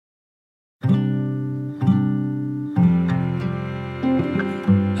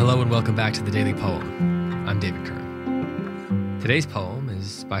welcome back to the Daily Poem. I'm David Kern. Today's poem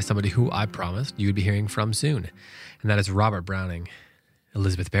is by somebody who I promised you would be hearing from soon, and that is Robert Browning,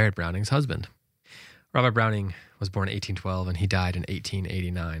 Elizabeth Barrett Browning's husband. Robert Browning was born in 1812 and he died in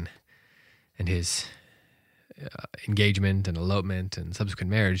 1889, and his engagement and elopement and subsequent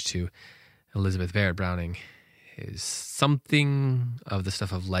marriage to Elizabeth Barrett Browning is something of the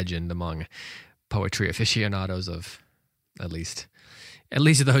stuff of legend among poetry aficionados of at least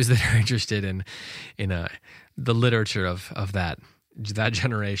those that are interested in the literature of that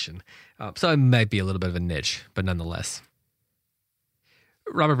generation. So it might be a little bit of a niche, but nonetheless.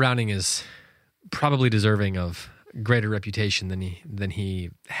 Robert Browning is probably deserving of greater reputation than he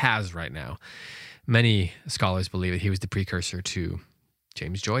has right now. Many scholars believe that he was the precursor to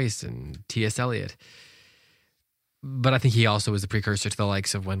James Joyce and T.S. Eliot. But I think he also was the precursor to the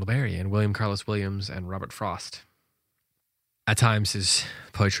likes of Wendell Berry and William Carlos Williams and Robert Frost. At times, his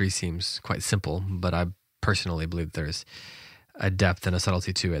poetry seems quite simple, but I personally believe there's a depth and a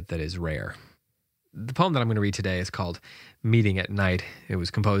subtlety to it that is rare. The poem that I'm going to read today is called Meeting at Night. It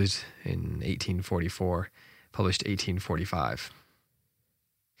was composed in 1844, published 1845.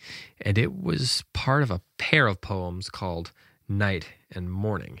 And it was part of a pair of poems called Night and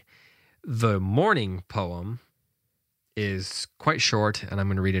Morning. The morning poem is quite short, and I'm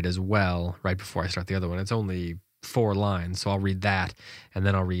going to read it as well right before I start the other one. It's only 4 lines, so I'll read that, and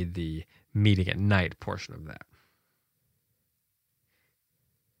then I'll read the Meeting at Night portion of that.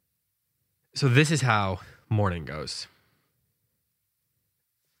 So this is how morning goes.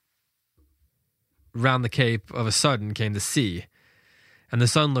 Round the cape of a sudden came the sea, and the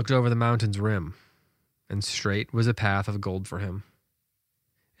sun looked over the mountain's rim, and straight was a path of gold for him,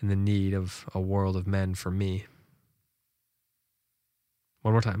 and the need of a world of men for me.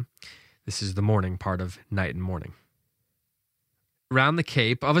 One more time. This is the morning part of Night and Morning. Round the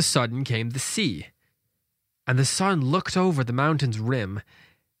cape of a sudden came the sea, and the sun looked over the mountain's rim,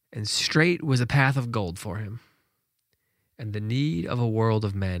 and straight was a path of gold for him, and the need of a world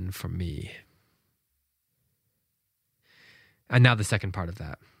of men for me. And now the second part of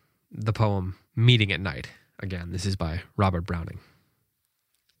that, the poem Meeting at Night. Again, this is by Robert Browning.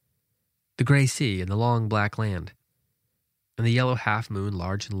 The gray sea and the long black land, and the yellow half-moon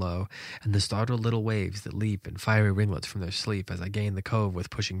large and low, and the startled little waves that leap in fiery ringlets from their sleep as I gain the cove with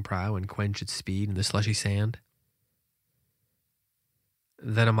pushing prow and quench its speed in the slushy sand.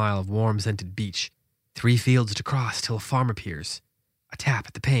 Then a mile of warm-scented beach, 3 fields to cross till a farm appears, a tap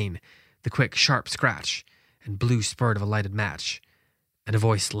at the pane, the quick, sharp scratch, and blue spurt of a lighted match, and a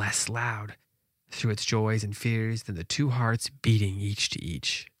voice less loud, through its joys and fears, than the 2 hearts beating each to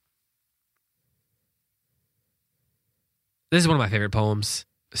each. This is one of my favorite poems,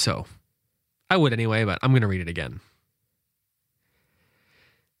 so I would anyway, but I'm going to read it again.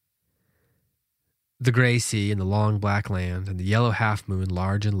 The gray sea and the long black land, and the yellow half-moon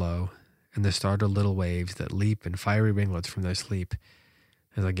large and low, and the startled little waves that leap in fiery ringlets from their sleep,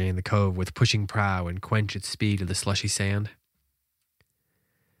 as I gain the cove with pushing prow and quench its speed of the slushy sand.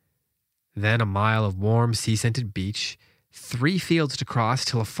 Then a mile of warm sea-scented beach, 3 fields to cross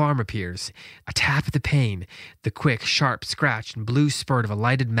till a farm appears, a tap at the pane, the quick, sharp scratch and blue spurt of a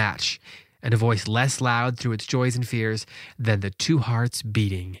lighted match, and a voice less loud through its joys and fears than the 2 hearts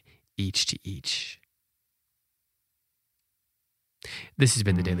beating each to each. This has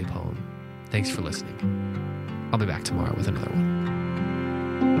been the Daily Poem. Thanks for listening. I'll be back tomorrow with another one.